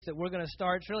that we're going to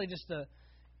start. It's really just a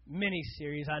mini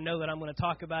series. I know that I'm going to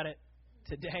talk about it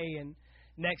today and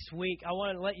next week. I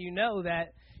want to let you know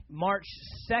that March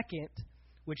 2nd,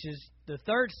 which is the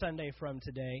third Sunday from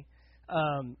today,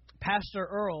 Pastor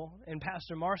Earl and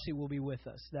Pastor Marcy will be with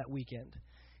us that weekend.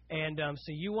 And so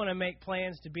you want to make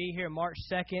plans to be here March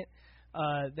 2nd.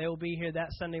 They will be here that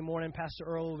Sunday morning. Pastor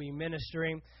Earl will be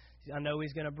ministering. I know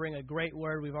he's going to bring a great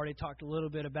word. We've already talked a little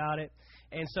bit about it.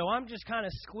 And so I'm just kind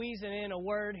of squeezing in a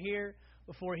word here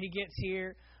before he gets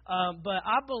here. But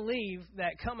I believe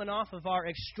that coming off of our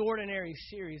extraordinary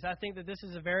series, I think that this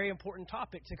is a very important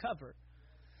topic to cover.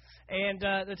 And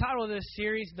the title of this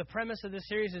series, the premise of this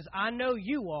series is, I know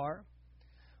you are,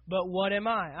 but what am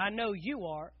I? I know you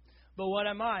are, but what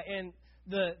am I? And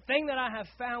the thing that I have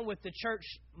found with the church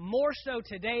more so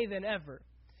today than ever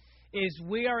is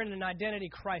we are in an identity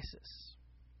crisis.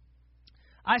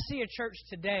 I see a church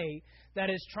today that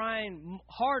is trying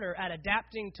harder at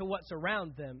adapting to what's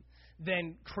around them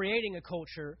than creating a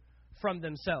culture from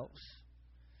themselves.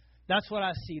 That's what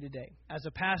I see today as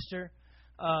a pastor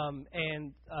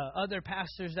and other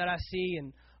pastors that I see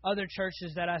and other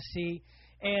churches that I see.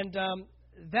 And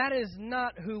that is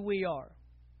not who we are.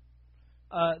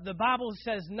 The Bible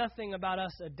says nothing about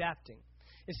us adapting.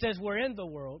 It says we're in the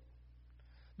world,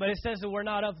 but it says that we're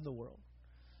not of the world.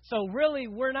 So really,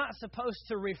 we're not supposed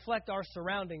to reflect our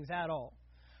surroundings at all.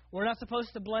 We're not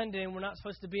supposed to blend in. We're not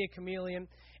supposed to be a chameleon.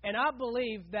 And I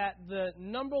believe that the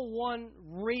number one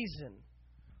reason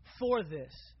for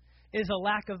this is a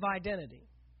lack of identity.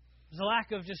 It's a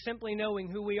lack of just simply knowing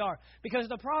who we are. Because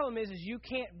the problem is you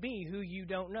can't be who you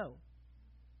don't know.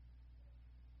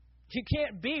 You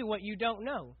can't be what you don't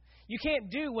know. You can't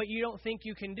do what you don't think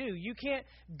you can do. You can't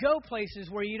go places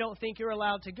where you don't think you're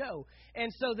allowed to go. And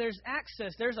so there's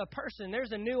access, there's a person,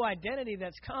 there's a new identity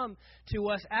that's come to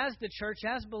us as the church,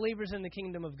 as believers in the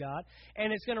kingdom of God.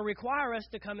 And it's going to require us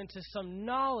to come into some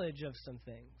knowledge of some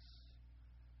things.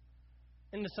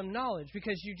 Into some knowledge,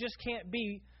 because you just can't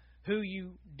be who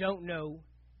you don't know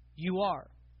you are.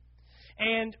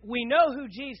 And we know who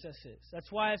Jesus is. That's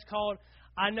why it's called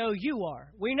I Know You Are.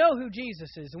 We know who Jesus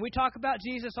is. And we talk about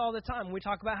Jesus all the time. We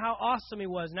talk about how awesome He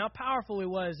was and how powerful He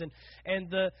was and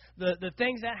the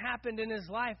things that happened in His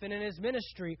life and in His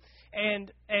ministry.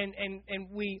 And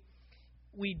we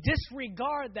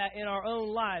disregard that in our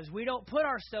own lives. We don't put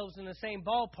ourselves in the same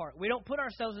ballpark. We don't put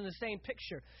ourselves in the same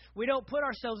picture. We don't put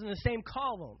ourselves in the same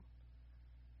column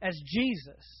as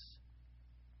Jesus.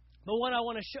 But what I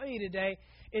want to show you today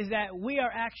is that we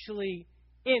are actually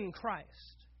in Christ.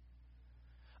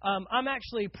 I'm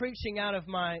actually preaching out of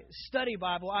my study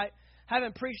Bible. I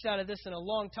haven't preached out of this in a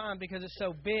long time because it's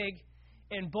so big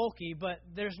and bulky, but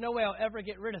there's no way I'll ever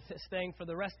get rid of this thing for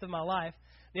the rest of my life.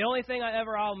 The only thing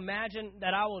I'll imagine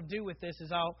that I will do with this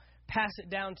is I'll pass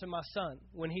it down to my son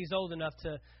when he's old enough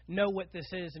to know what this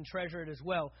is and treasure it as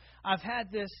well. I've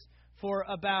had this for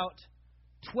about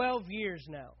 12 years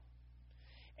now.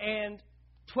 And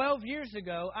 12 years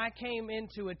ago, I came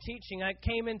into a teaching, I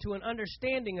came into an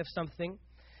understanding of something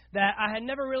that I had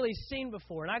never really seen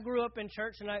before. And I grew up in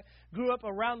church and I grew up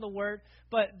around the Word,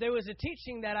 but there was a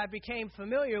teaching that I became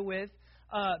familiar with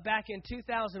back in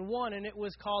 2001, and it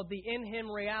was called the In Him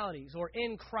realities, or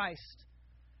in Christ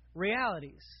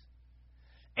realities.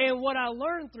 And what I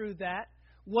learned through that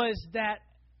was that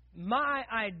my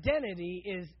identity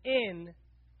is in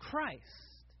Christ.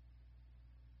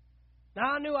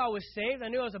 Now, I knew I was saved. I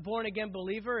knew I was a born-again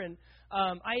believer, and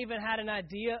I even had an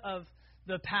idea of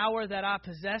the power that I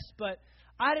possessed, but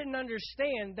I didn't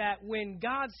understand that when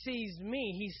God sees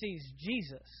me, He sees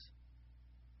Jesus.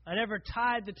 I never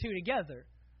tied the two together.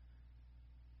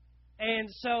 And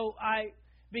so I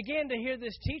began to hear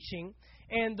this teaching,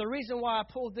 and the reason why I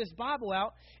pulled this Bible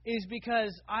out is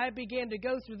because I began to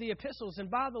go through the epistles. And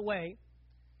by the way,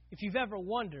 if you've ever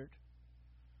wondered,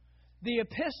 the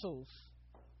epistles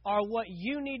are what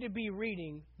you need to be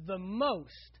reading the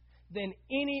most than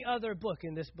any other book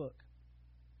in this book,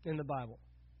 in the Bible.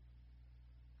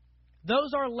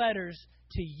 Those are letters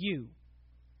to you.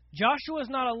 Joshua is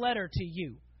not a letter to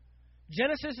you.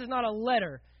 Genesis is not a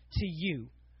letter to you.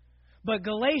 But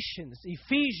Galatians,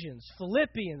 Ephesians,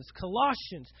 Philippians,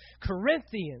 Colossians,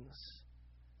 Corinthians,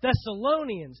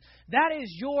 Thessalonians, that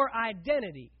is your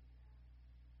identity.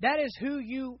 That is who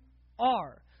you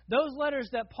are. Those letters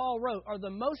that Paul wrote are the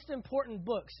most important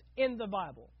books in the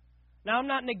Bible. Now, I'm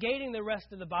not negating the rest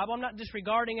of the Bible. I'm not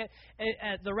disregarding it,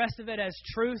 the rest of it as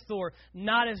truth or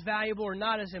not as valuable or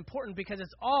not as important, because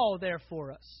it's all there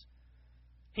for us.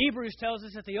 Hebrews tells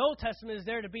us that the Old Testament is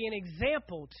there to be an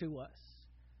example to us.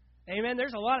 Amen.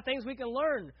 There's a lot of things we can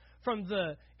learn from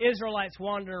the Israelites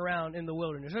wandering around in the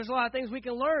wilderness. There's a lot of things we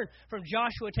can learn from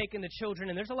Joshua taking the children,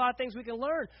 and there's a lot of things we can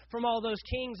learn from all those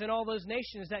kings and all those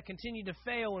nations that continue to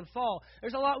fail and fall.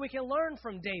 There's a lot we can learn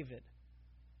from David.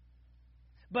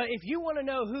 But if you want to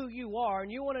know who you are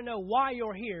and you want to know why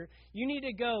you're here, you need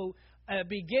to go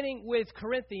beginning with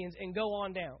Corinthians and go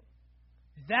on down.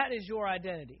 That is your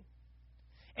identity.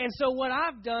 And so what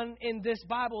I've done in this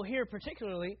Bible here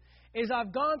particularly is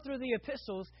I've gone through the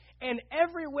epistles, and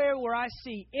everywhere where I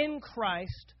see in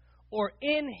Christ or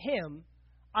in Him,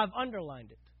 I've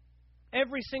underlined it.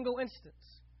 Every single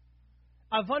instance,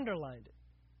 I've underlined it.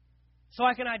 So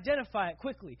I can identify it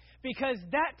quickly. Because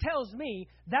that tells me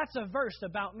that's a verse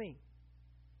about me.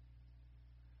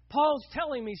 Paul's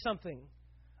telling me something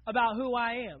about who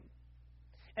I am.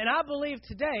 And I believe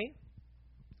today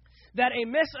that a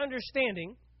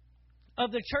misunderstanding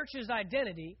of the church's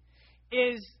identity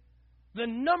is the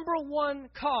number one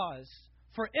cause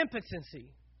for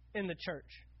impotency in the church.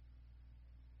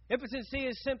 Impotency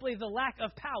is simply the lack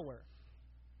of power.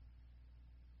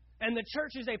 And the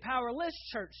church is a powerless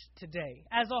church today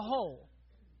as a whole.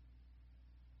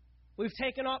 We've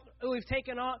taken on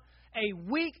a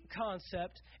weak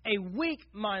concept, a weak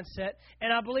mindset,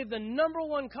 and I believe the number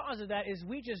one cause of that is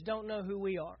we just don't know who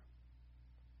we are.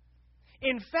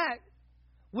 In fact,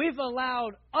 we've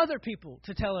allowed other people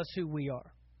to tell us who we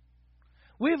are.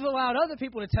 We've allowed other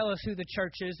people to tell us who the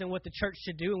church is and what the church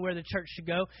should do and where the church should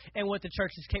go and what the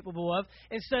church is capable of,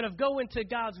 instead of going to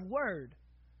God's Word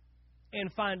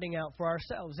and finding out for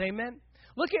ourselves. Amen?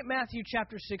 Look at Matthew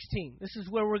chapter 16. This is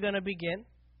where we're going to begin.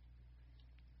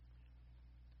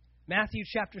 Matthew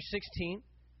chapter 16.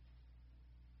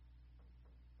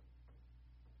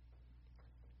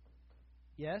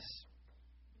 Yes?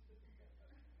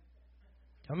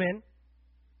 Come in.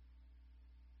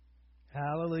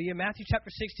 Hallelujah. Matthew chapter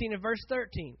 16 and verse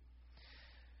 13.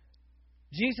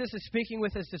 Jesus is speaking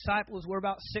with His disciples. We're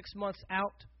about 6 months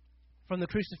out from the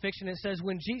crucifixion. It says,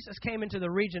 when Jesus came into the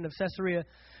region of Caesarea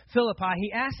Philippi,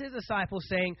 He asked His disciples,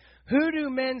 saying, who do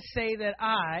men say that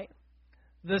I,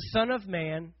 the Son of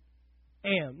Man,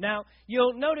 am? Now,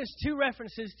 you'll notice two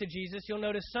references to Jesus. You'll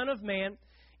notice Son of Man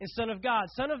and Son of God.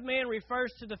 Son of Man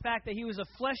refers to the fact that He was a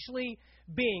fleshly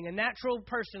being, a natural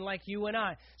person like you and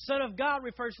I. Son of God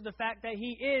refers to the fact that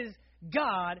He is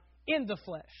God in the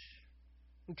flesh.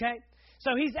 Okay? So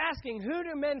He's asking, who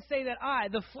do men say that I,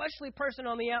 the fleshly person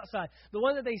on the outside, the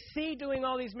one that they see doing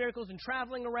all these miracles and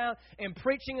traveling around and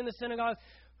preaching in the synagogues,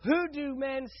 who do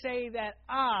men say that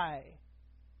I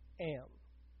am?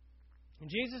 And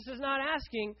Jesus is not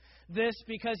asking this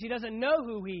because He doesn't know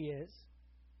who He is,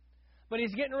 but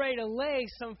He's getting ready to lay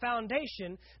some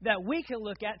foundation that we can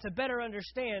look at to better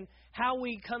understand how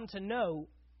we come to know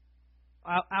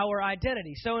our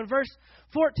identity. So in verse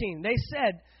 14, they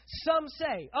said, some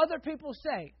say, other people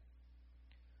say,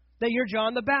 that you're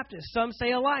John the Baptist. Some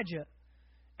say Elijah,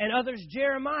 and others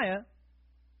Jeremiah,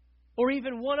 or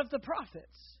even one of the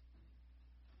prophets.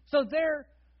 So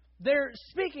they're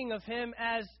speaking of Him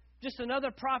as just another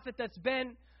prophet that's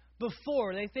been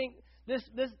before. They think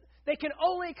they can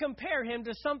only compare Him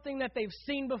to something that they've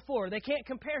seen before. They can't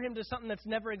compare Him to something that's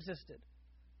never existed.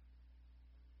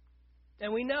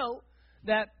 And we know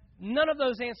that none of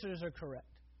those answers are correct.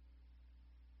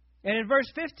 And in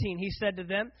verse 15, He said to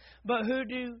them, but who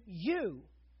do you?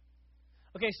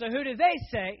 Okay, so who do they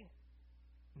say?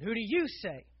 Who do you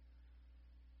say?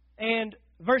 And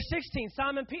verse 16,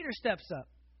 Simon Peter steps up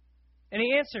and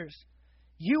he answers,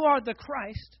 you are the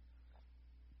Christ,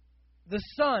 the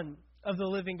Son of the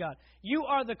living God. You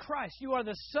are the Christ. You are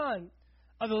the Son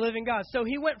of the living God. So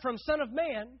He went from Son of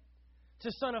Man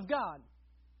to Son of God.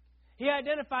 He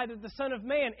identified that the Son of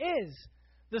Man is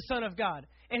the Son of God.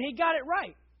 And He got it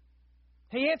right.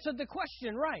 He answered the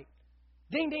question right.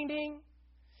 Ding, ding, ding.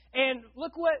 And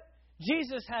look what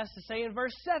Jesus has to say in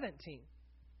verse 17.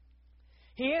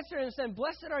 He answered and said,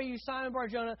 blessed are you, Simon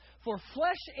Bar-Jonah, for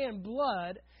flesh and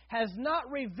blood has not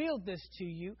revealed this to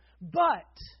you, but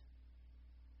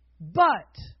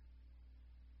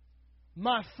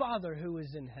my Father who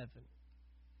is in heaven.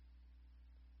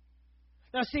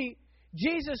 Now see,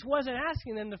 Jesus wasn't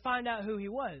asking them to find out who He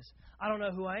was. I don't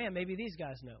know who I am. Maybe these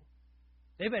guys know.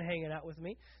 They've been hanging out with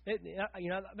me.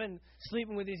 I've been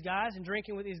sleeping with these guys and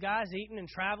drinking with these guys, eating and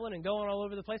traveling and going all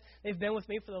over the place. They've been with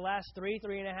me for the last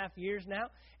 3.5 years now,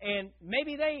 and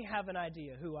maybe they have an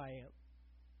idea who I am.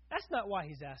 That's not why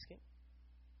He's asking.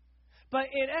 But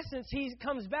in essence, He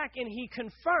comes back and He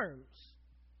confirms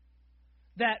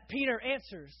that Peter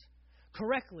answers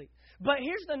correctly. But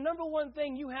here's the number one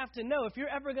thing you have to know. If you're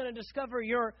ever going to discover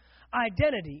your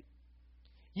identity,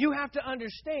 you have to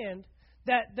understand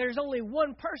that there's only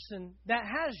one person that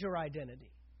has your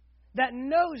identity, that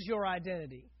knows your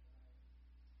identity.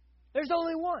 There's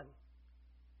only one.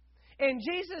 And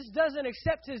Jesus doesn't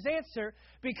accept his answer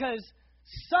because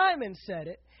Simon said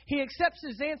it. He accepts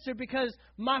his answer because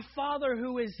my Father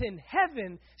who is in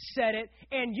heaven said it,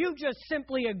 and you just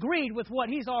simply agreed with what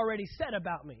he's already said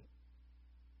about me.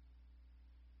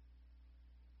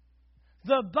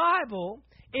 The Bible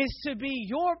is to be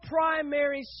your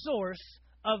primary source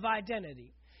of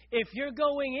identity. If you're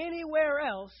going anywhere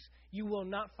else, you will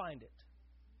not find it.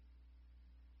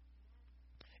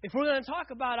 If we're going to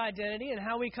talk about identity and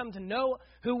how we come to know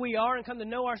who we are and come to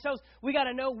know ourselves, we got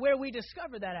to know where we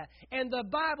discover that at. And the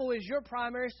Bible is your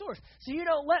primary source. So you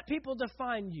don't let people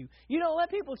define you. You don't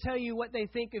let people tell you what they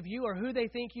think of you or who they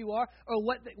think you are or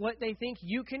what they think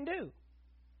you can do.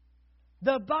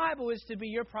 The Bible is to be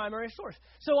your primary source.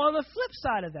 So on the flip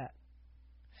side of that,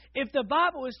 if the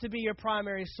Bible is to be your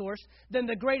primary source, then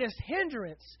the greatest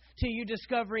hindrance to you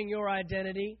discovering your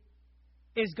identity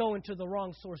is going to the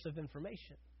wrong source of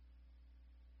information.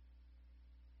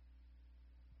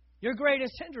 Your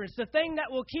greatest hindrance, the thing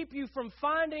that will keep you from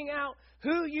finding out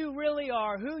who you really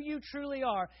are, who you truly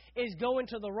are, is going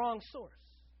to the wrong source.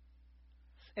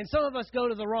 And some of us go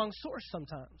to the wrong source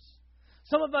sometimes.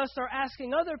 Some of us are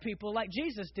asking other people like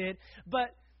Jesus did,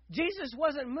 but Jesus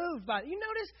wasn't moved by it. You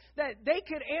notice that they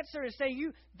could answer and say,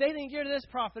 they think you're this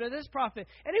prophet or this prophet.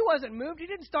 And he wasn't moved. He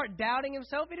didn't start doubting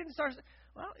himself. He didn't start,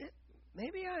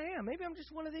 maybe I am. Maybe I'm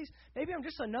just one of these. Maybe I'm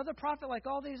just another prophet like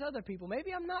all these other people.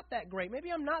 Maybe I'm not that great. Maybe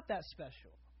I'm not that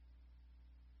special.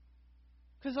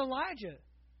 Because Elijah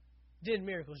did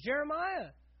miracles. Jeremiah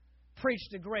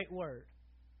preached a great word.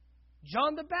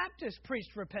 John the Baptist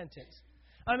preached repentance.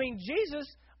 I mean, Jesus,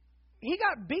 he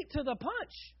got beat to the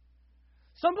punch.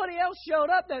 Somebody else showed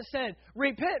up that said,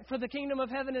 repent for the kingdom of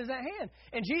heaven is at hand.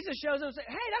 And Jesus shows up and said,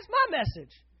 hey, that's my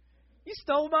message. You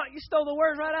stole the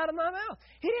words right out of my mouth.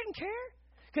 He didn't care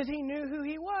because he knew who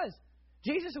he was.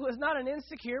 Jesus was not an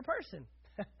insecure person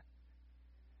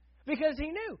because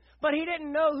he knew. But he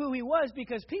didn't know who he was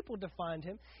because people defined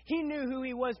him. He knew who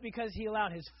he was because he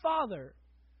allowed his Father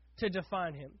to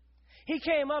define him. He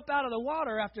came up out of the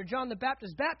water after John the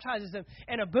Baptist baptizes him,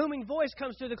 and a booming voice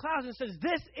comes through the clouds and says,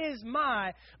 this is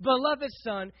my beloved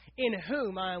Son in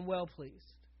whom I am well pleased.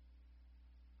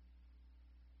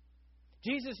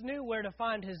 Jesus knew where to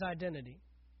find his identity.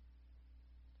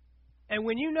 And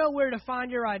when you know where to find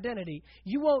your identity,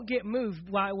 you won't get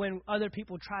moved by when other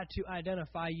people try to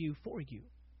identify you for you.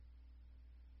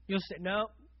 You'll say, no,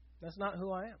 that's not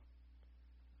who I am.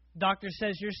 Doctor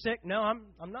says you're sick. No,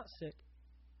 I'm not sick.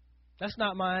 That's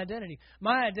not my identity.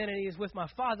 My identity is with my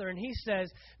Father, and he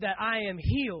says that I am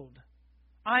healed.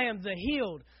 I am the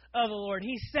healed of the Lord.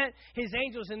 He sent his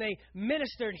angels, and they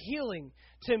ministered healing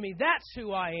to me. That's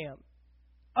who I am.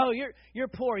 Oh, you're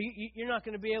poor. You're not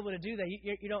going to be able to do that.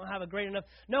 You don't have a great enough.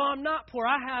 No, I'm not poor.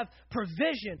 I have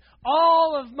provision.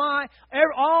 All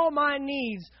my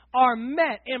needs are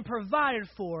met and provided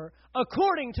for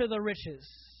according to the riches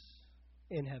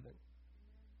in heaven.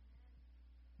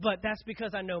 But that's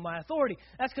because I know my authority.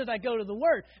 That's because I go to the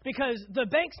Word. Because the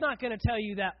bank's not going to tell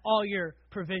you that all your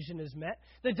provision is met.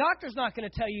 The doctor's not going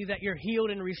to tell you that you're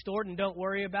healed and restored and don't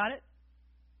worry about it.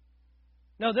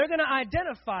 No, they're going to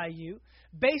identify you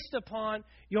based upon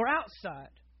your outside.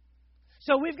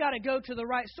 So we've got to go to the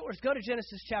right source. Go to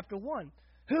Genesis chapter 1.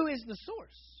 Who is the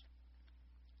source?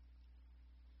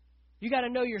 You got to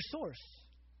know your source.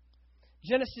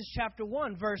 Genesis chapter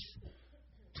 1, verse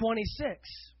 26.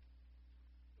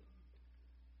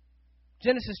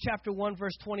 Genesis chapter 1,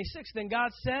 verse 26. Then God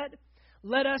said,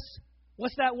 let us,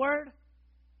 what's that word?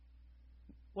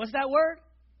 What's that word?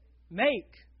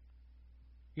 Make.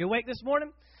 You awake this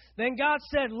morning? Then God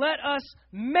said, let us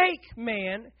make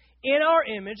man in our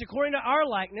image, according to our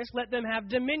likeness. Let them have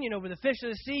dominion over the fish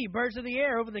of the sea, birds of the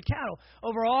air, over the cattle,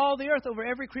 over all the earth, over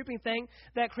every creeping thing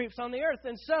that creeps on the earth.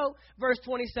 And so, verse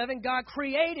 27, God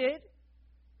created,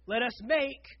 let us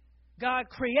make, God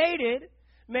created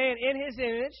man in his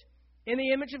image. In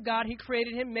the image of God, he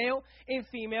created him, male and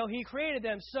female. He created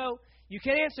them. So, you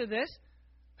can answer this.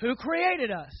 Who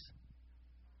created us?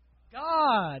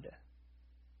 God.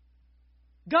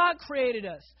 God created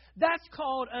us. That's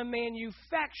called a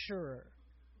manufacturer.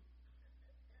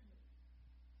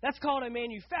 That's called a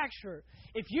manufacturer.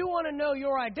 If you want to know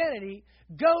your identity,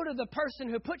 go to the person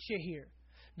who put you here.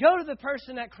 Go to the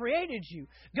person that created you.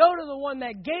 Go to the one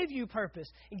that gave you purpose,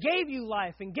 and gave you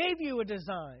life, and gave you a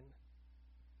design.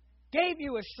 Gave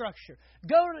you a structure.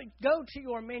 Go to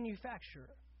your manufacturer.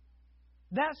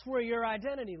 That's where your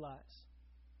identity lies.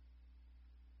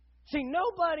 See,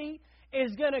 nobody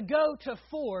is going to go to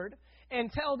Ford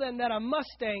and tell them that a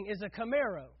Mustang is a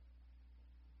Camaro.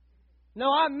 No,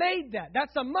 I made that.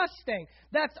 That's a Mustang.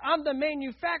 I'm the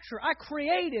manufacturer. I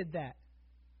created that.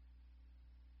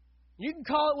 You can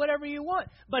call it whatever you want,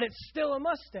 but it's still a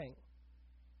Mustang.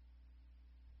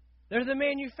 They're the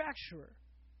manufacturer.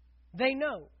 They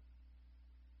know.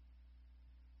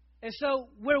 And so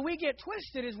where we get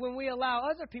twisted is when we allow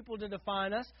other people to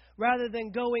define us rather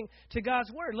than going to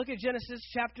God's Word. Look at Genesis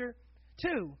chapter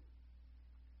 2.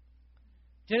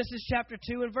 Genesis chapter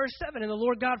 2 and verse 7. And the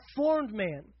Lord God formed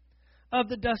man of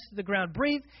the dust of the ground,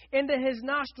 breathed into his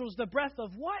nostrils the breath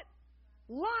of what?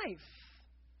 Life.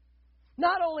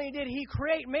 Not only did He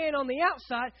create man on the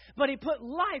outside, but He put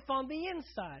life on the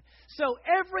inside. So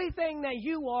everything that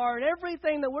you are and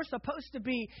everything that we're supposed to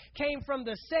be came from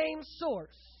the same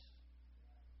source.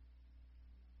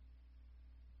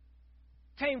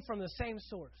 Came from the same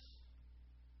source.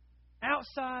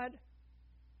 Outside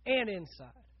and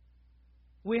inside.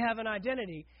 We have an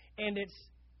identity, and it's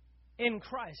in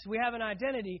Christ. We have an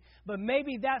identity, but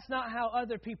maybe that's not how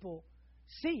other people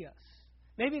see us.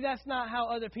 Maybe that's not how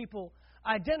other people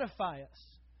identify us.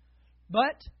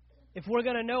 But if we're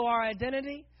going to know our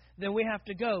identity, then we have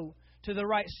to go to the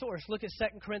right source. Look at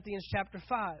 2 Corinthians chapter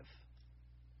 5.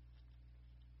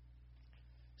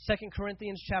 2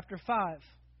 Corinthians chapter 5.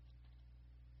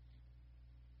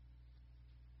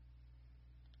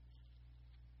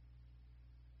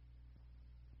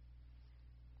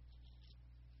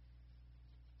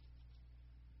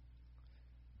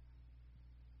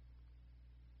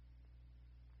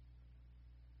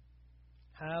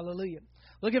 Hallelujah.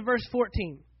 Look at verse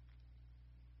 14.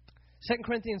 2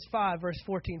 Corinthians 5, verse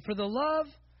 14. For the love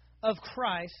of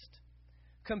Christ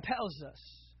compels us,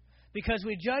 because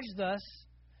we judge thus,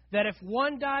 that if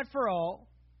one died for all,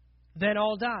 then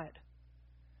all died.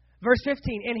 Verse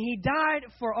 15. And He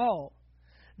died for all,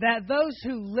 that those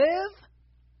who live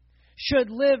should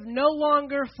live no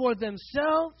longer for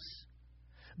themselves,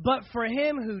 but for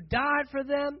Him who died for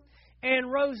them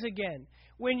and rose again.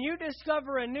 When you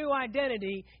discover a new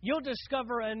identity, you'll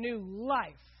discover a new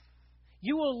life.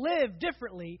 You will live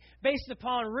differently based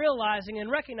upon realizing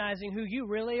and recognizing who you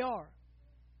really are.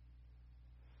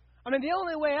 I mean, the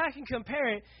only way I can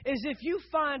compare it is if you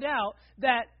find out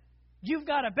that you've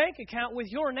got a bank account with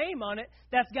your name on it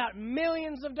that's got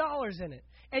millions of dollars in it,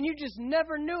 and you just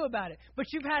never knew about it, but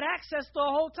you've had access the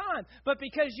whole time. But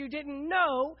because you didn't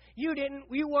know, you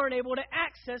weren't able to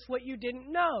access what you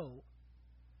didn't know.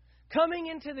 Coming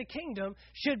into the kingdom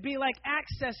should be like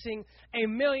accessing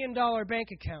 $1 million bank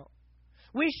account.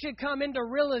 We should come into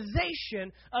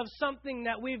realization of something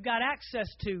that we've got access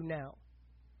to now.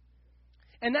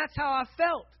 And that's how I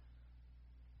felt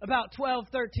about 12,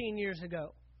 13 years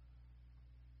ago.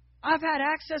 I've had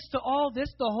access to all this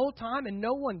the whole time and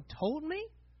no one told me.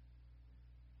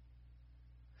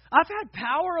 I've had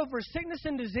power over sickness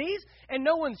and disease and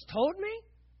no one's told me.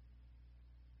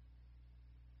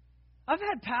 I've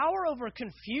had power over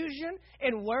confusion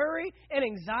and worry and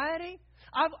anxiety.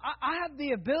 I have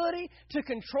the ability to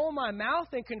control my mouth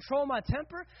and control my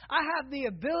temper. I have the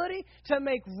ability to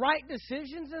make right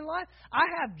decisions in life. I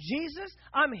have Jesus.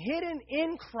 I'm hidden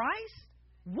in Christ.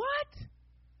 What?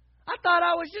 I thought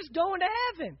I was just going to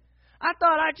heaven. I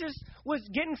thought I just was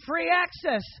getting free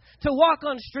access to walk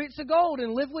on streets of gold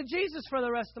and live with Jesus for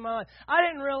the rest of my life. I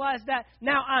didn't realize that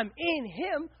now I'm in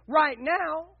Him right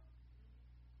now.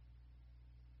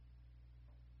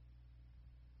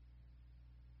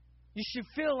 You should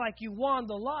feel like you won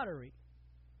the lottery.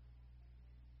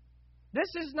 This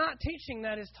is not teaching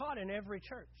that is taught in every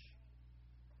church.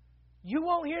 You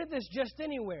won't hear this just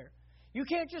anywhere. You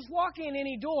can't just walk in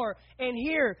any door and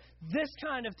hear this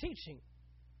kind of teaching.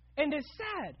 And it's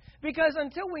sad, because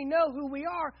until we know who we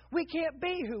are, we can't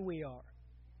be who we are.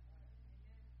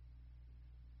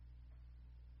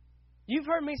 You've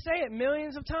heard me say it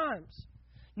millions of times.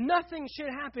 Nothing should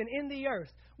happen in the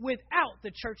earth without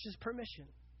the church's permission.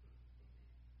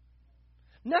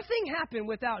 Nothing happened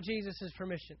without Jesus'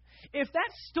 permission. If that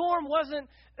storm wasn't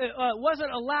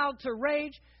allowed to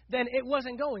rage, then it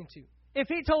wasn't going to. If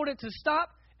He told it to stop,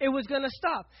 it was going to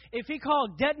stop. If He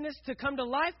called deadness to come to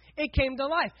life, it came to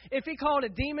life. If He called a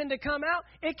demon to come out,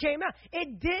 it came out.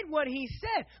 It did what He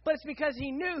said, but it's because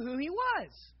He knew who He was.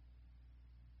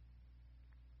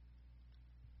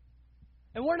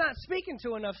 And we're not speaking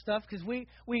to enough stuff because we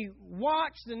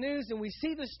watch the news and we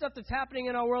see the stuff that's happening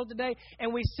in our world today,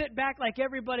 and we sit back like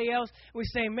everybody else. And we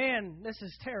say, man, this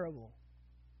is terrible.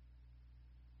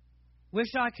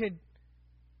 Wish I could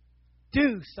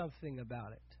do something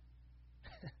about it.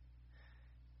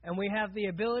 And we have the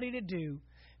ability to do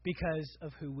because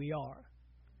of who we are.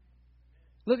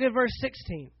 Look at verse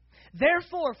 16.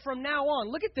 Therefore, from now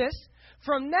on, look at this.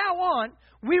 From now on,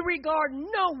 we regard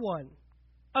no one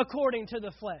according to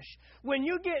the flesh. When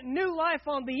you get new life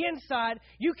on the inside,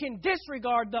 you can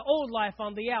disregard the old life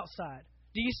on the outside.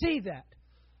 Do you see that?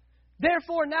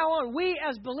 Therefore, now on, we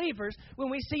as believers,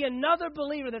 when we see another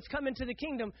believer that's come into the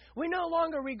kingdom, we no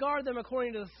longer regard them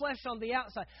according to the flesh on the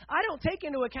outside. I don't take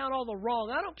into account all the wrong.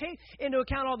 I don't take into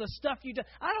account all the stuff you do.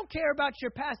 I don't care about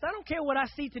your past. I don't care what I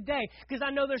see today, because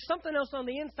I know there's something else on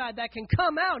the inside that can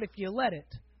come out if you let it.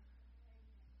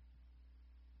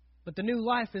 But the new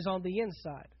life is on the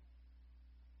inside.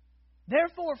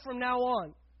 Therefore, from now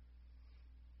on,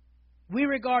 we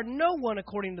regard no one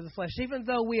according to the flesh, even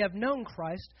though we have known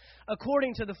Christ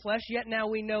according to the flesh, yet now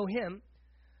we know Him,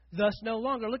 thus no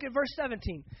longer. Look at verse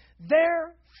 17.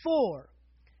 Therefore,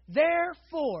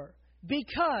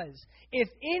 because if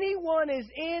anyone is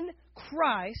in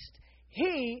Christ,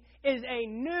 he is a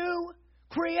new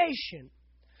creation.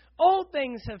 Old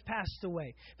things have passed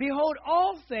away. Behold,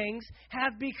 all things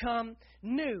have become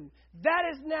new. That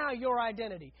is now your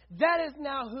identity. That is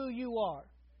now who you are.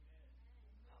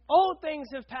 Old things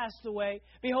have passed away.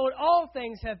 Behold, all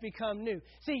things have become new.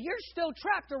 See, you're still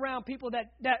trapped around people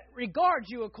that regard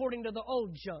you according to the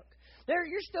old junk.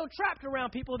 You're still trapped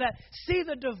around people that see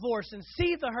the divorce and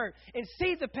see the hurt and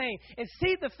see the pain and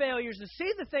see the failures and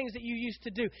see the things that you used to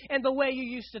do and the way you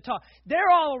used to talk.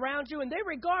 They're all around you and they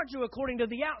regard you according to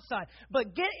the outside.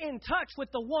 But get in touch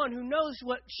with the one who knows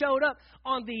what showed up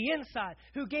on the inside,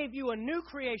 who gave you a new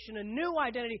creation, a new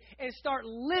identity, and start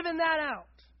living that out.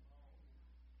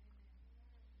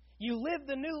 You live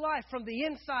the new life from the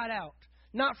inside out,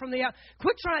 not from the out.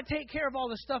 Quit trying to take care of all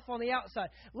the stuff on the outside.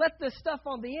 Let the stuff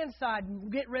on the inside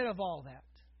get rid of all that.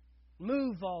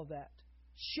 Move all that.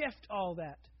 Shift all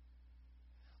that.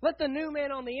 Let the new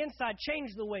man on the inside change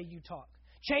the way you talk.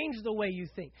 Change the way you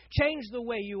think. Change the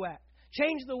way you act.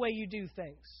 Change the way you do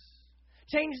things.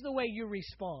 Change the way you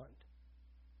respond.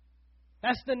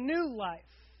 That's the new life.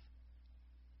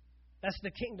 That's the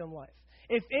kingdom life.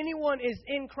 If anyone is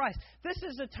in Christ. This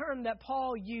is a term that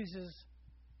Paul uses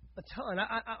a ton.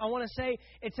 I want to say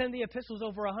it's in the epistles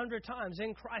over 100 times,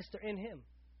 in Christ or in Him.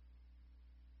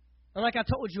 And like I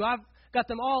told you, I've got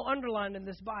them all underlined in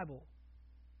this Bible.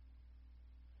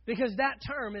 Because that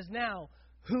term is now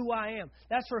who I am.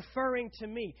 That's referring to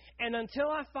me. And until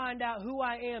I find out who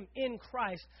I am in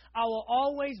Christ, I will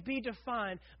always be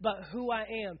defined by who I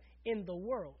am in the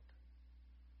world.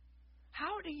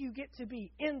 How do you get to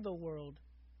be in the world,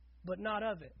 but not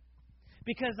of it?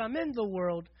 Because I'm in the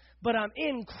world, but I'm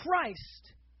in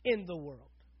Christ in the world.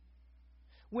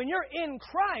 When you're in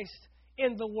Christ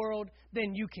in the world,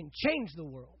 then you can change the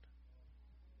world.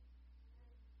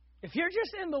 If you're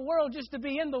just in the world just to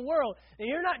be in the world, then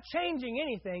you're not changing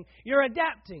anything. You're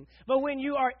adapting. But when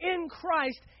you are in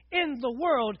Christ in the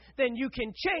world, then you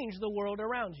can change the world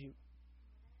around you.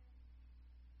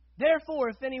 Therefore,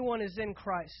 if anyone is in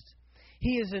Christ,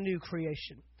 he is a new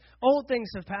creation. Old things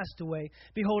have passed away.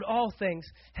 Behold, all things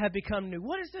have become new.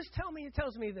 What does this tell me? It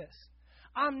tells me this.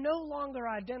 I'm no longer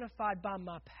identified by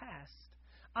my past.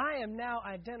 I am now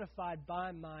identified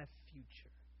by my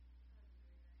future.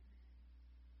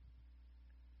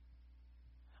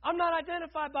 I'm not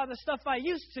identified by the stuff I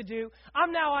used to do.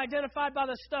 I'm now identified by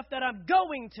the stuff that I'm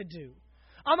going to do.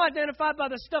 I'm identified by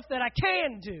the stuff that I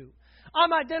can do.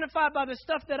 I'm identified by the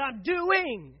stuff that I'm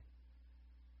doing.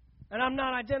 And I'm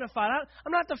not identified.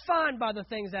 I'm not defined by the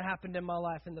things that happened in my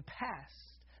life in the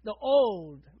past. The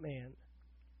old man.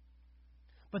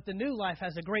 But the new life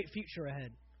has a great future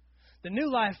ahead. The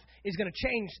new life is going to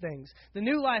change things. The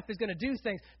new life is going to do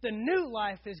things. The new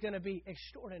life is going to be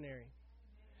extraordinary.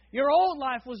 Your old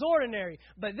life was ordinary,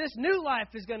 but this new life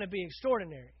is going to be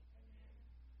extraordinary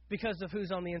because of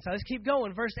who's on the inside. Let's keep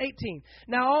going. Verse 18.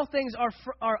 Now all things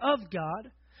are of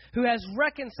God, who has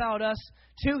reconciled us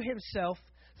to Himself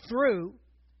through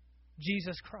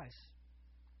Jesus Christ.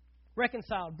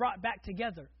 Reconciled, brought back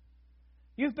together.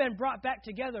 You've been brought back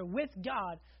together with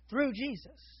God through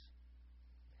Jesus.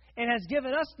 And has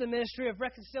given us the ministry of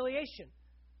reconciliation.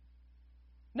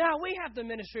 Now we have the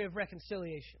ministry of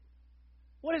reconciliation.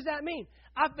 What does that mean?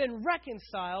 I've been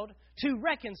reconciled to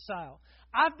reconcile.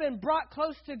 I've been brought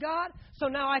close to God, so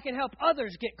now I can help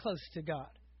others get close to God.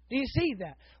 Do you see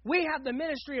that? We have the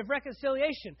ministry of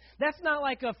reconciliation. That's not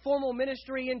like a formal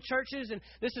ministry in churches, and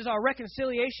this is our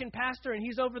reconciliation pastor, and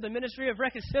he's over the ministry of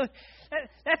reconciliation.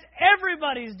 That's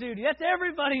everybody's duty. That's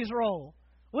everybody's role.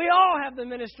 We all have the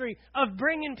ministry of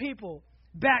bringing people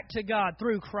back to God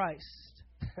through Christ.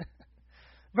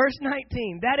 Verse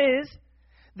 19, that is,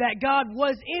 that God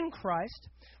was in Christ,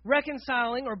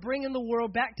 reconciling or bringing the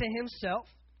world back to Himself,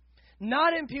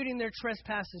 not imputing their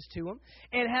trespasses to them,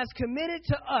 and has committed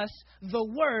to us the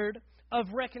word of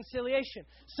reconciliation.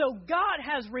 So God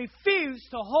has refused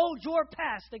to hold your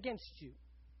past against you.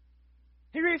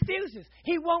 He refuses.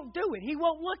 He won't do it. He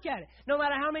won't look at it. No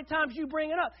matter how many times you bring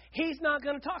it up, He's not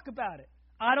going to talk about it.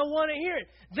 I don't want to hear it.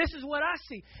 This is what I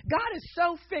see. God is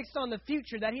so fixed on the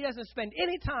future that He doesn't spend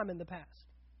any time in the past.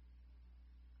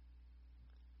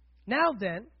 Now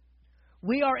then,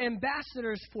 we are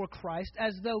ambassadors for Christ,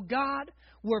 as though God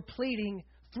were pleading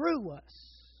through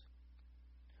us.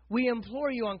 We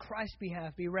implore you on Christ's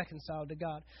behalf, be reconciled to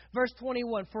God. Verse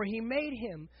 21, for He made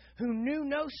Him who knew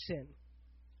no sin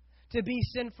to be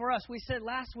sin for us. We said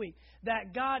last week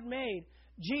that God made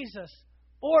Jesus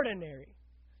ordinary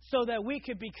so that we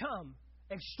could become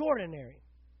extraordinary.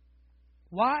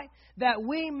 Why? That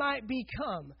we might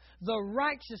become the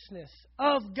righteousness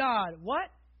of God. What?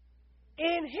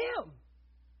 In Him.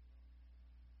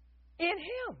 In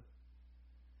Him.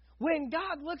 When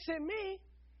God looks at me,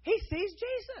 He sees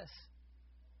Jesus.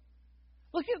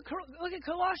 Look at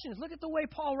Colossians. Look at the way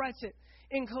Paul writes it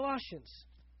in Colossians.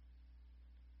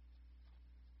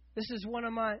 This is one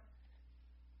of my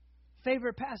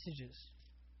favorite passages.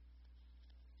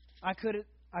 I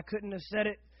couldn't have said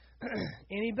it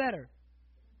any better.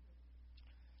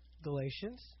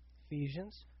 Galatians,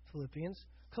 Ephesians, Philippians,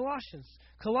 Colossians.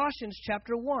 Colossians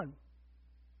chapter 1.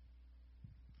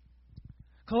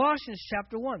 Colossians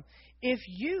chapter 1. If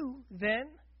you then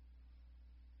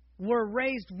were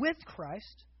raised with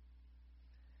Christ,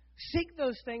 seek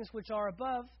those things which are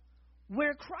above,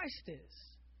 where Christ is,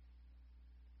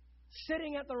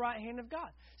 sitting at the right hand of God.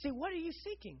 See, what are you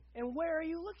seeking? And where are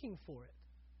you looking for it?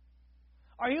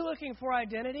 Are you looking for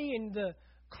identity in the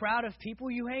crowd of people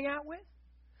you hang out with?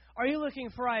 Are you looking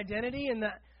for identity in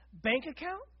the bank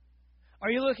account?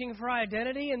 Are you looking for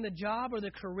identity in the job or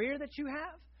the career that you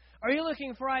have? Are you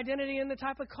looking for identity in the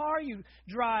type of car you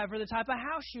drive or the type of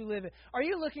house you live in? Are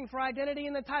you looking for identity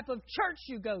in the type of church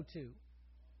you go to?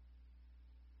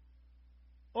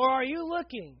 Or are you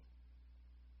looking?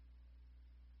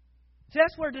 See,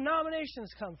 that's where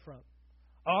denominations come from.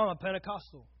 Oh, I'm a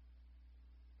Pentecostal.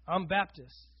 I'm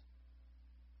Baptist.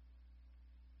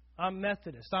 I'm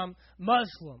Methodist. I'm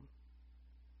Muslim.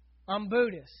 I'm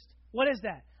Buddhist. What is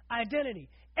that? Identity.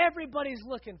 Everybody's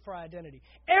looking for identity.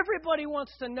 Everybody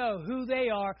wants to know who they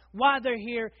are, why they're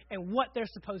here, and what they're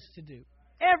supposed to do.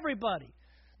 Everybody.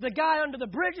 The guy under the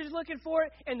bridge is looking for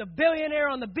it, and the billionaire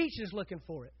on the beach is looking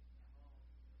for it.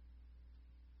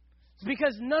 It's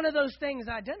because none of those things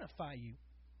identify you.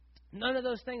 None of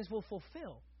those things will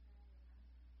fulfill.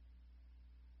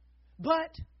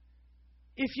 But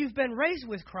if you've been raised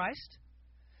with Christ,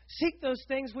 seek those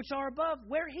things which are above,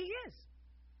 where He is.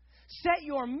 Set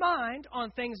your mind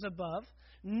on things above,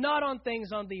 not on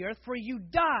things on the earth, for you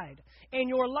died, and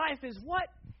your life is what?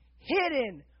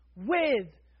 Hidden with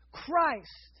Christ.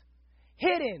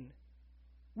 Hidden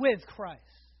with Christ.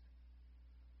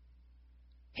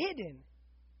 Hidden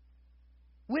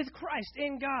with Christ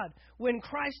in God. When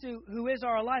Christ, who is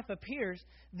our life, appears,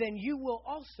 then you will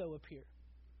also appear.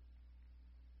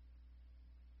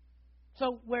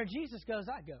 So where Jesus goes,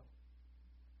 I go.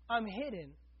 I'm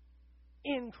hidden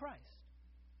in Christ.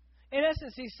 In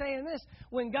essence, He's saying this.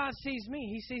 When God sees me,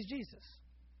 He sees Jesus.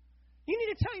 You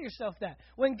need to tell yourself that.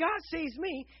 When God sees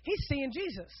me, He's seeing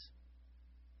Jesus.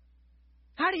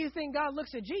 How do you think God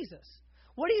looks at Jesus?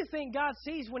 What do you think God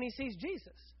sees when He sees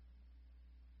Jesus?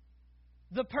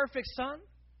 The perfect Son?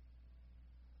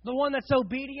 The one that's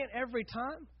obedient every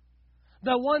time?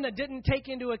 The one that didn't take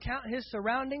into account His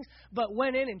surroundings, but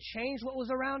went in and changed what was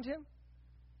around Him?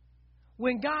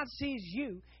 When God sees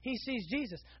you, He sees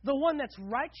Jesus. The one that's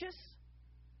righteous,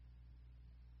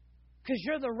 because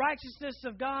you're the righteousness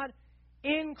of God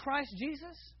in Christ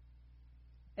Jesus.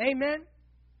 Amen.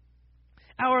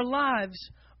 Our lives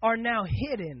are now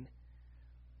hidden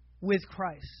with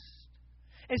Christ.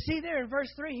 And see there in verse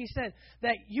 3, He said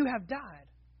that you have died.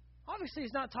 Obviously,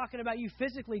 He's not talking about you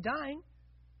physically dying.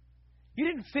 You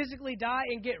didn't physically die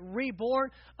and get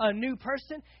reborn a new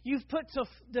person. You've put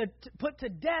to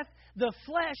death the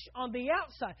flesh on the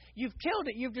outside. You've killed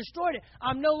it. You've destroyed it.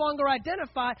 I'm no longer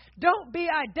identified. Don't be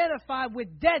identified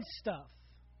with dead stuff.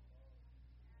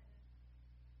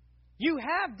 You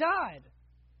have died.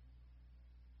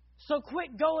 So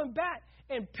quit going back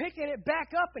and picking it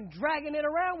back up and dragging it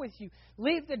around with you.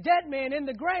 Leave the dead man in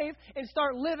the grave and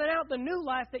start living out the new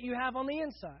life that you have on the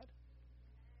inside.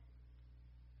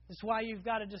 That's why you've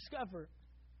got to discover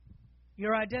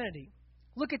your identity.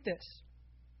 Look at this.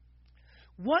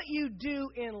 What you do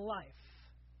in life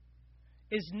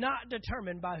is not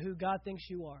determined by who God thinks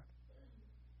you are.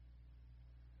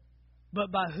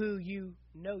 but by who you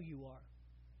know you are.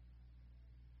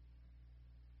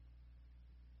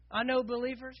 I know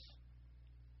believers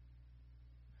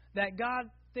that God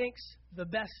thinks the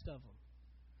best of them.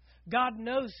 God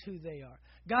knows who they are.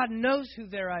 God knows who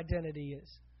their identity is.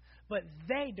 But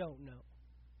they don't know.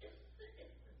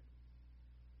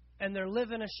 And they're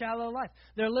living a shallow life.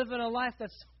 They're living a life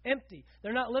that's empty.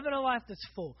 They're not living a life that's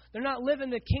full. They're not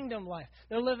living the kingdom life.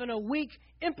 They're living a weak,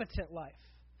 impotent life.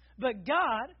 But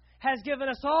God has given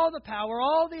us all the power,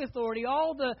 all the authority,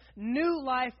 all the new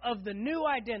life of the new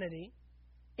identity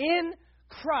in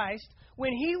Christ.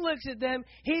 When He looks at them,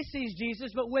 He sees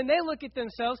Jesus. But when they look at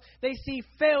themselves, they see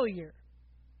failure.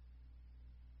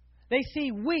 They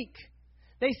see weak.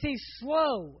 They see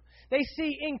slow. They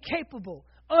see incapable,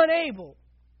 unable,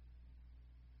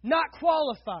 not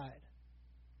qualified.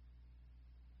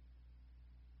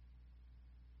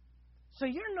 So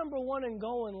your number one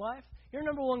goal in life,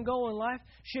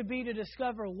 should be to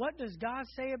discover, what does God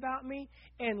say about me,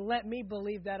 and let me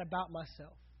believe that about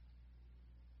myself.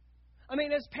 I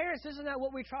mean, as parents, isn't that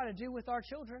what we try to do with our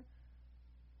children?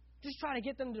 Just try to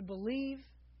get them to believe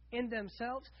in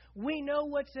themselves. We know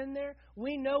what's in there.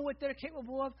 We know what they're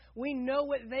capable of. We know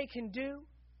what they can do.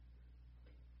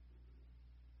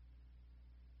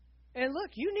 And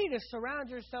look, you need to surround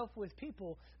yourself with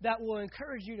people that will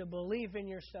encourage you to believe in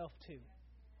yourself too.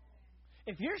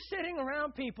 If you're sitting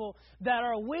around people that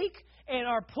are weak and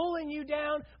are pulling you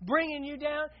down, bringing you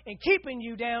down, and keeping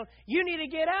you down, you need to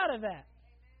get out of that.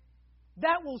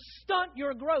 That will stunt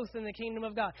your growth in the kingdom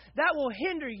of God. That will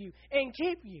hinder you and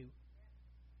keep you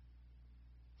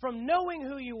from knowing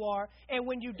who you are. And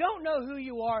when you don't know who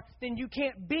you are, then you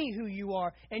can't be who you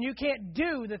are, and you can't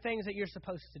do the things that you're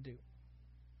supposed to do.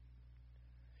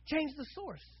 Change the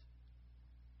source.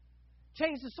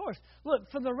 Change the source.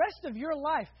 Look, for the rest of your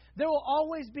life, there will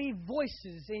always be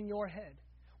voices in your head,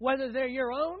 whether they're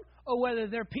your own or whether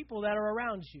they're people that are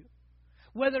around you.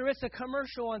 Whether it's a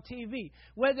commercial on TV,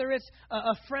 whether it's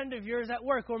a friend of yours at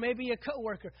work, or maybe a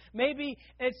coworker, maybe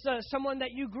it's someone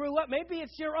that you grew up, maybe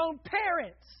it's your own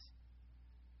parents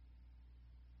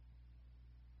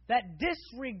that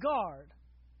disregard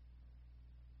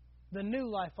the new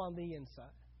life on the inside.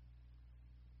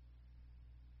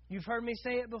 You've heard me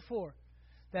say it before,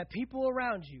 that people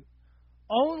around you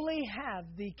only have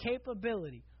the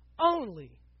capability,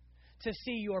 only, to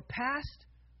see your past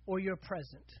or your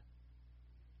present.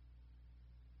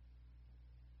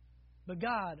 But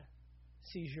God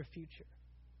sees your future.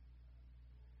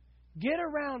 Get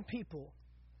around people.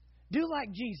 Do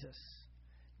like Jesus.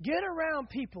 Get around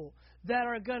people that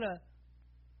are going to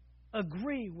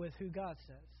agree with who God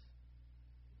says.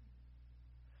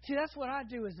 See, that's what I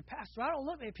do as a pastor. I don't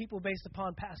look at people based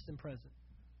upon past and present.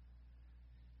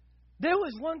 There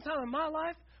was one time in my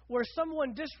life where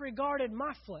someone disregarded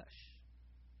my flesh,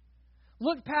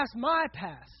 looked past my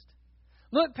past,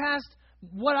 looked past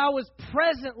what I was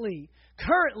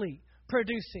currently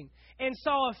producing, and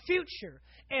saw a future,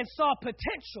 and saw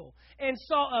potential, and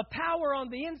saw a power on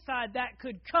the inside that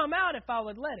could come out if I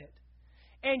would let it.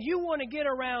 And you want to get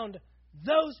around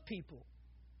those people.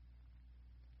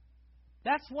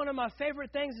 That's one of my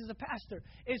favorite things as a pastor,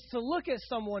 is to look at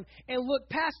someone and look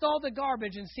past all the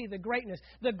garbage and see the greatness.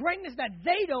 The greatness that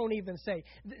they don't even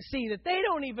see, that they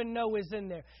don't even know is in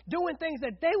there. Doing things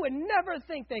that they would never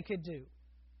think they could do.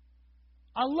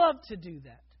 I love to do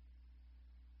that.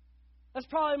 That's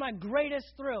probably my greatest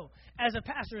thrill as a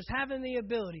pastor, is having the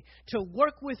ability to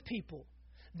work with people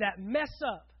that mess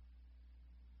up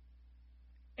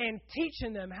and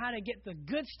teaching them how to get the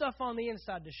good stuff on the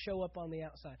inside to show up on the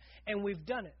outside. And we've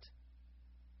done it.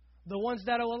 The ones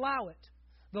that will allow it.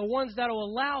 The ones that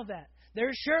will allow that.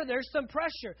 There's some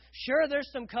pressure. Sure, there's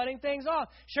some cutting things off.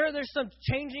 Sure, there's some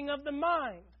changing of the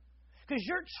mind. Because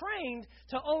you're trained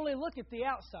to only look at the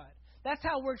outside. That's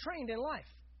how we're trained in life.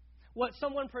 What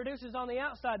someone produces on the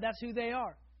outside, that's who they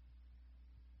are.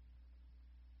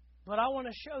 But I want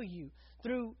to show you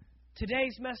through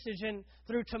today's message and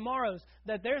through tomorrow's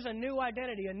that there's a new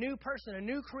identity, a new person, a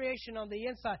new creation on the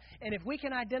inside. And if we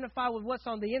can identify with what's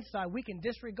on the inside, we can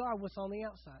disregard what's on the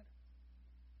outside.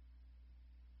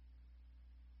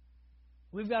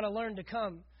 We've got to learn to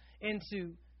come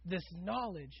into this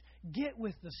knowledge. Get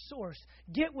with the source.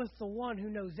 Get with the one who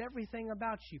knows everything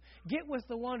about you. Get with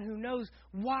the one who knows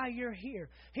why you're here.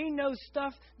 He knows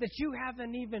stuff that you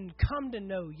haven't even come to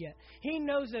know yet. He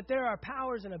knows that there are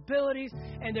powers and abilities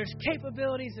and there's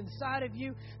capabilities inside of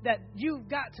you that you've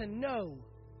got to know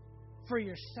for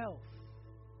yourself.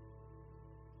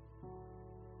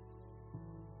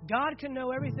 God can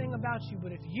know everything about you,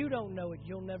 but if you don't know it,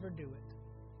 you'll never do it.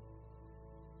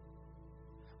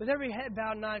 With every head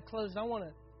bowed and eye closed, I want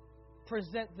to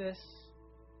present this.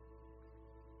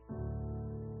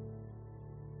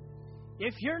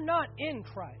 If you're not in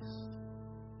Christ,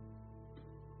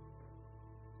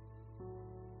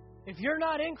 if you're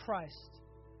not in Christ,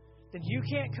 then you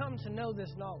can't come to know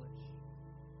this knowledge.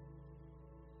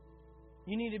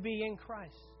 You need to be in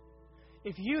Christ.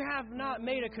 If you have not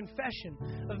made a confession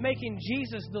of making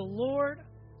Jesus the Lord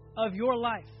of your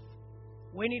life,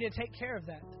 we need to take care of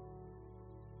that.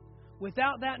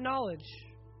 Without that knowledge,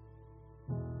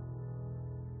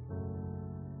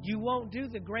 you won't do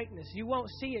the greatness. You won't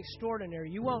see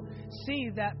extraordinary. You won't see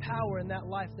that power and that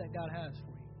life that God has for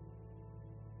you.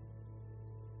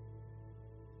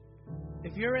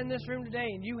 If you're in this room today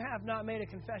and you have not made a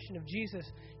confession of Jesus,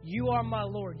 you are my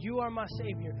Lord, you are my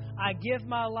Savior, I give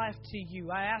my life to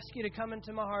you. I ask you to come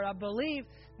into my heart. I believe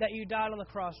that you died on the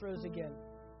cross, rose again.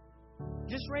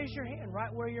 Just raise your hand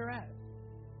right where you're at.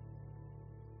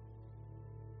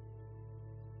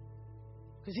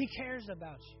 Because He cares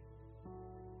about you.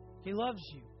 He loves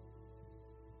you.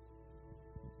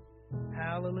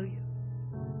 Hallelujah.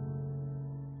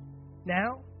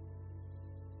 Now,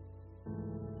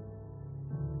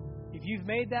 if you've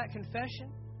made that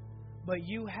confession, but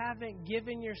you haven't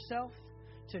given yourself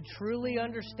to truly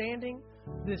understanding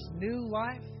this new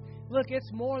life, look, it's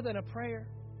more than a prayer.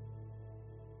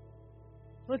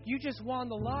 Look, you just won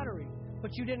the lottery,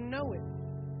 but you didn't know it.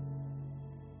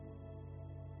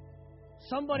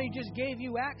 Somebody just gave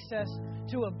you access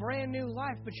to a brand new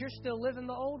life, but you're still living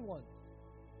the old one.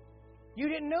 You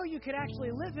didn't know you could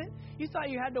actually live it. You thought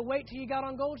you had to wait till you got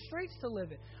on gold streets to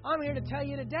live it. I'm here to tell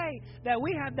you today that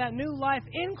we have that new life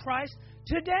in Christ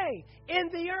today, in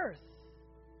the earth.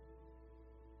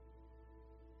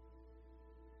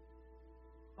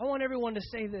 I want everyone to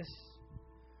say this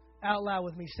out loud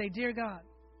with me. Say, "Dear God,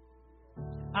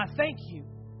 I thank you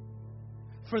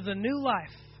for the new life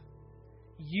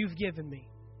you've given me.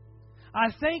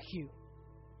 I thank you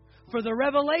for the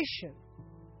revelation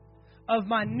of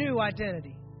my new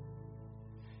identity.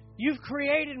 You've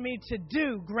created me to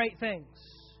do great things.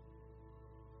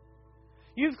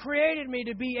 You've created me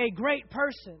to be a great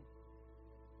person,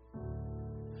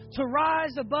 to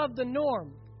rise above the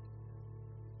norm,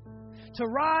 to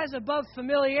rise above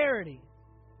familiarity.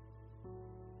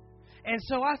 And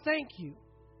so I thank you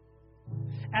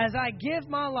as I give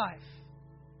my life,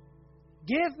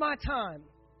 give my time,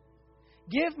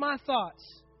 give my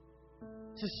thoughts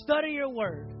to study your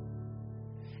word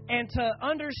and to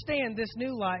understand this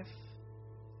new life.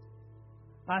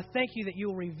 I thank you that you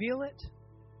will reveal it,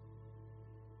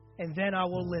 and then I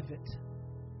will live it.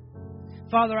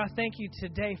 Father, I thank you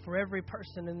today for every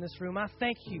person in this room. I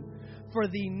thank you for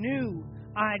the new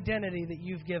identity that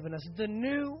you've given us, the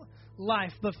new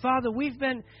life. But Father, we've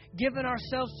been giving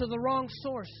ourselves to the wrong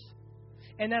source.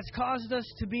 And that's caused us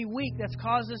to be weak. That's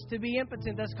caused us to be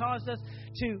impotent. That's caused us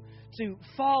to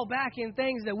fall back in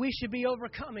things that we should be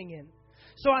overcoming in.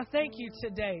 So I thank you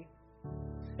today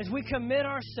as we commit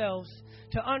ourselves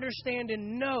to understand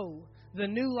and know the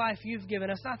new life you've given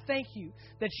us. I thank you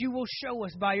that you will show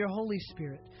us by your Holy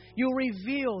Spirit. You'll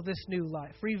reveal this new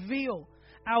life. Reveal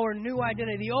our new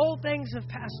identity. The old things have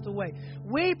passed away.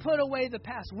 We put away the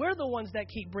past. We're the ones that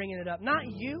keep bringing it up, not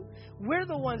you. We're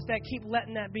the ones that keep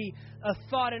letting that be a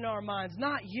thought in our minds,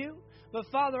 not you. But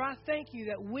Father, I thank you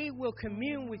that we will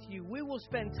commune with you. We will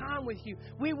spend time with you.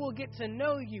 We will get to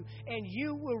know you, and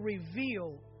you will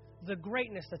reveal the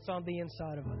greatness that's on the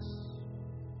inside of us.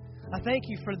 I thank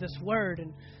you for this word,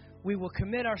 and we will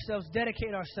commit ourselves,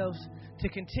 dedicate ourselves to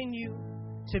continue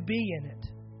to be in it,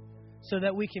 so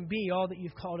that we can be all that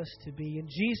you've called us to be. In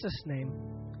Jesus' name,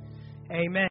 amen.